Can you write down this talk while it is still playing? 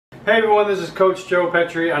Hey everyone, this is Coach Joe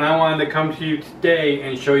Petri, and I wanted to come to you today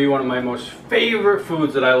and show you one of my most favorite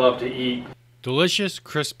foods that I love to eat. Delicious,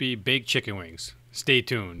 crispy, baked chicken wings. Stay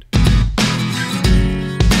tuned.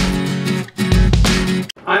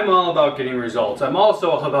 I'm all about getting results. I'm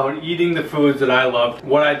also all about eating the foods that I love.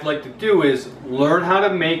 What I'd like to do is learn how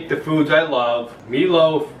to make the foods I love: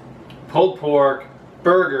 meatloaf, pulled pork,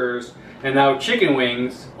 burgers, and now chicken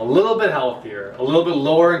wings, a little bit healthier, a little bit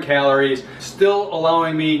lower in calories, still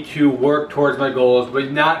allowing me to work towards my goals,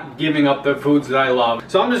 but not giving up the foods that I love.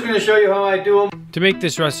 So I'm just going to show you how I do them. To make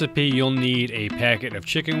this recipe, you'll need a packet of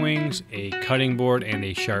chicken wings, a cutting board and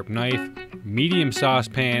a sharp knife, medium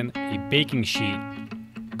saucepan, a baking sheet,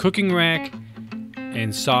 cooking rack,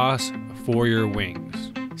 and sauce for your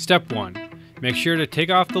wings. Step 1. Make sure to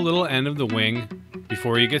take off the little end of the wing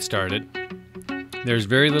before you get started. There's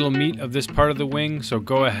very little meat of this part of the wing, so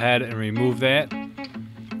go ahead and remove that.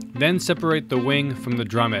 Then separate the wing from the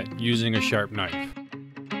drumette using a sharp knife.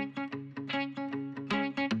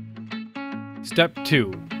 Step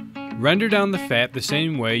 2. Render down the fat the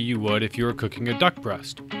same way you would if you were cooking a duck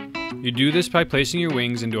breast. You do this by placing your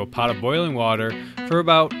wings into a pot of boiling water for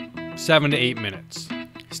about 7 to 8 minutes.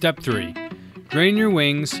 Step 3. Drain your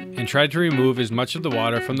wings and try to remove as much of the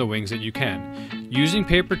water from the wings that you can. Using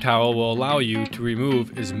paper towel will allow you to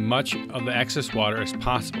remove as much of the excess water as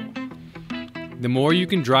possible. The more you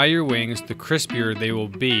can dry your wings, the crispier they will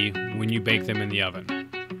be when you bake them in the oven.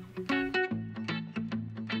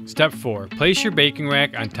 Step 4. Place your baking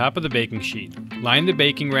rack on top of the baking sheet. Line the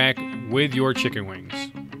baking rack with your chicken wings.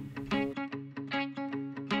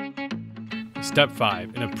 Step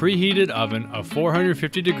 5. In a preheated oven of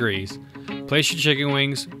 450 degrees, place your chicken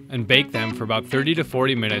wings and bake them for about 30 to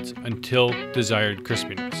 40 minutes until desired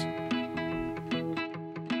crispiness.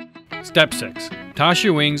 Step 6. Toss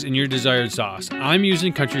your wings in your desired sauce. I'm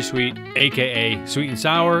using Country Sweet, aka Sweet and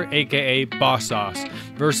Sour, aka Boss Sauce,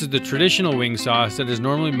 versus the traditional wing sauce that is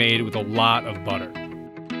normally made with a lot of butter.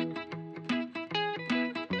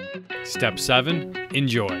 Step 7.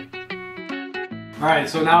 Enjoy. Alright,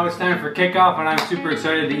 so now it's time for kickoff, and I'm super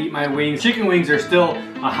excited to eat my wings. Chicken wings are still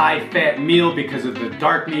a high-fat meal because of the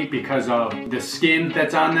dark meat, because of the skin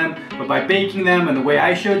that's on them. But by baking them and the way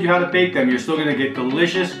I showed you how to bake them, you're still going to get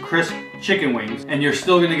delicious, crisp chicken wings. And you're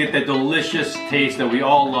still going to get that delicious taste that we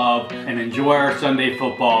all love and enjoy our Sunday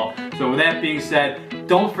football. So with that being said,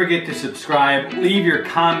 don't forget to subscribe. Leave your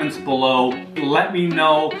comments below. Let me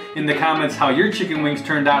know in the comments how your chicken wings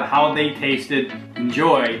turned out, how they tasted.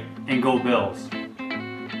 Enjoy, and go Bills.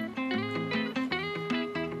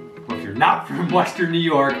 Not from Western New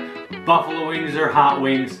York, buffalo wings or hot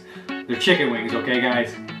wings. They're chicken wings, okay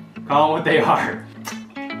guys? Call them what they are.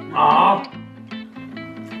 Aw.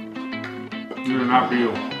 They're not for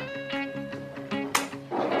you.